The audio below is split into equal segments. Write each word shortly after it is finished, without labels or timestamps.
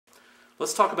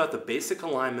Let's talk about the basic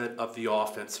alignment of the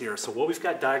offense here. So what we've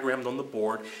got diagrammed on the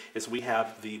board is we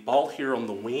have the ball here on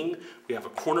the wing, we have a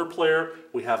corner player,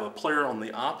 we have a player on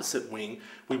the opposite wing.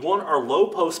 We want our low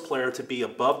post player to be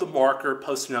above the marker,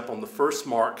 posting up on the first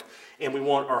mark, and we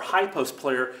want our high post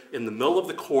player in the middle of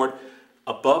the court,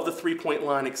 above the three-point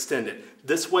line extended.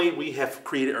 This way we have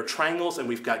created our triangles and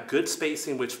we've got good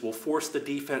spacing, which will force the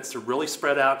defense to really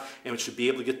spread out and we should be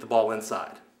able to get the ball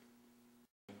inside.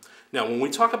 Now, when we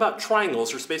talk about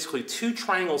triangles, there's basically two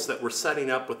triangles that we're setting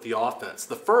up with the offense.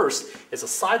 The first is a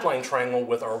sideline triangle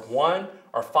with our 1,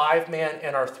 our 5-man,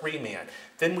 and our 3-man.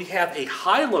 Then we have a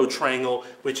high-low triangle,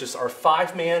 which is our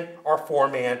 5-man, our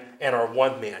 4-man, and our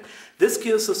 1-man. This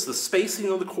gives us the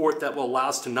spacing on the court that will allow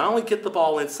us to not only get the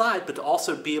ball inside, but to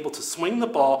also be able to swing the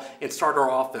ball and start our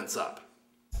offense up.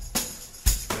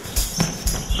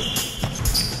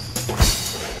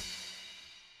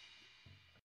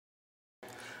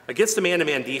 Against a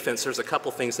man-to-man defense, there's a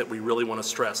couple things that we really want to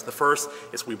stress. The first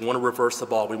is we want to reverse the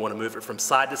ball. We want to move it from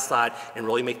side to side and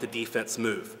really make the defense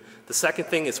move. The second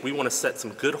thing is we want to set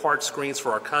some good hard screens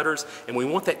for our cutters, and we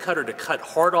want that cutter to cut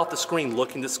hard off the screen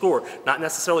looking to score, not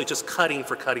necessarily just cutting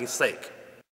for cutting's sake.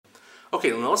 Okay,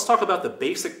 now let's talk about the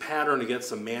basic pattern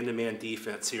against a man-to-man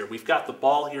defense here. We've got the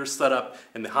ball here set up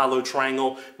in the high-low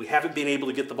triangle. We haven't been able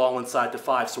to get the ball inside to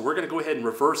 5, so we're going to go ahead and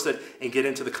reverse it and get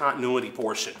into the continuity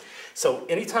portion. So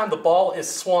anytime the ball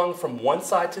is swung from one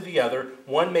side to the other,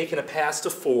 1 making a pass to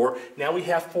 4, now we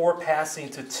have 4 passing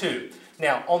to 2.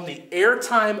 Now, on the air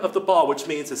time of the ball, which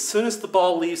means as soon as the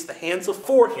ball leaves the hands of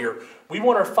 4 here, we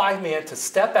want our 5-man to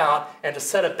step out and to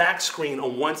set a back screen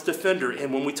on one's defender.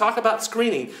 And when we talk about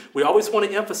screening, we always want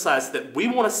to emphasize that we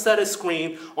want to set a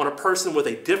screen on a person with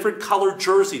a different colored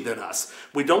jersey than us.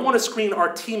 We don't want to screen our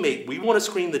teammate. We want to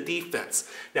screen the defense.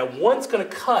 Now, 1's going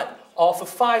to cut off of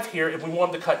 5 here, and we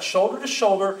want them to cut shoulder to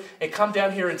shoulder and come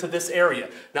down here into this area.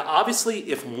 Now,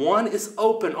 obviously, if 1 is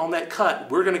open on that cut,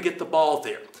 we're going to get the ball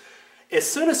there. As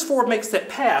soon as 4 makes that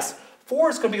pass, 4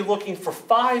 is going to be looking for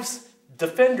 5's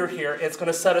defender here, and it's going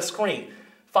to set a screen.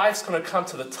 5's going to come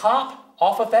to the top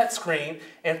off of that screen,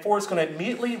 and 4 is going to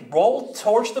immediately roll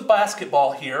towards the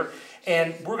basketball here,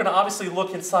 and we're going to obviously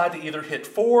look inside to either hit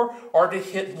 4 or to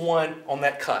hit 1 on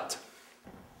that cut.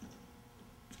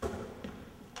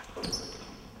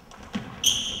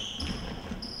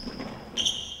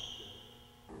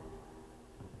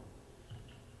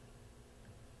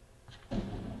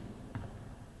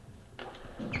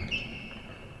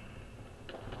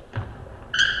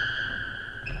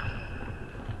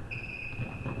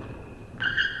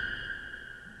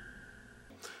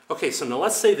 Okay, so now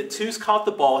let's say that 2's caught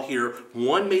the ball here,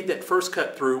 1 made that first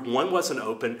cut through, 1 wasn't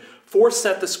open, 4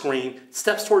 set the screen,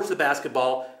 steps towards the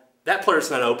basketball, that player's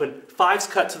not open, 5's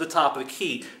cut to the top of the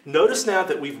key. Notice now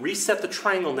that we've reset the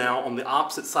triangle now on the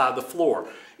opposite side of the floor.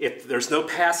 If there's no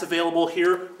pass available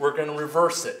here, we're going to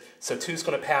reverse it. So 2's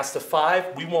going to pass to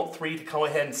 5. We want 3 to go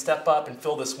ahead and step up and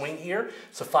fill this wing here.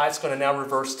 So 5's going to now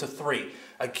reverse to 3.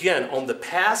 Again, on the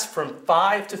pass from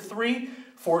 5 to 3,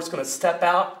 4's going to step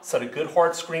out, set a good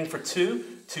hard screen for 2.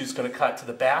 2's going to cut to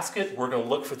the basket. We're going to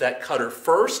look for that cutter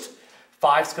first.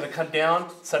 5's going to come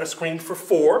down, set a screen for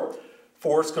 4.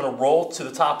 4's going to roll to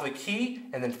the top of the key,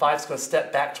 and then 5's going to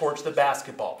step back towards the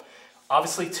basketball.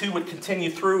 Obviously, 2 would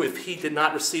continue through if he did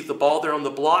not receive the ball there on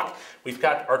the block. We've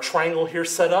got our triangle here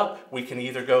set up. We can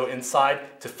either go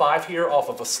inside to 5 here off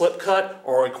of a slip cut,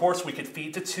 or of course we could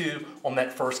feed to 2 on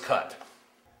that first cut.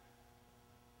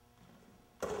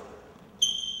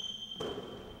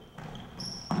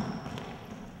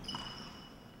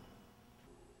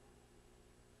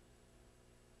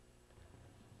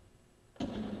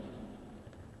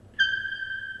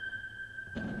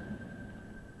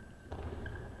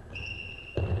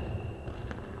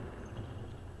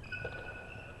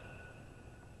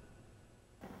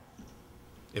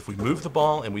 If we move the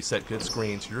ball and we set good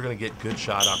screens, you're going to get good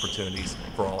shot opportunities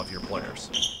for all of your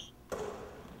players.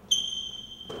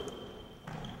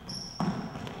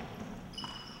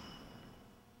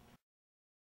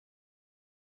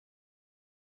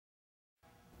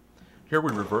 Here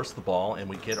we reverse the ball and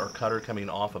we get our cutter coming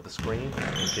off of the screen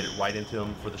and get it right into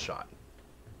him for the shot.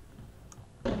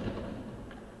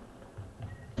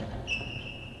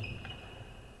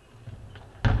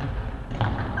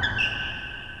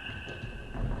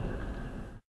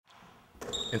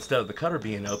 Instead of the cutter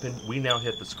being open, we now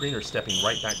hit the screener stepping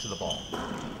right back to the ball.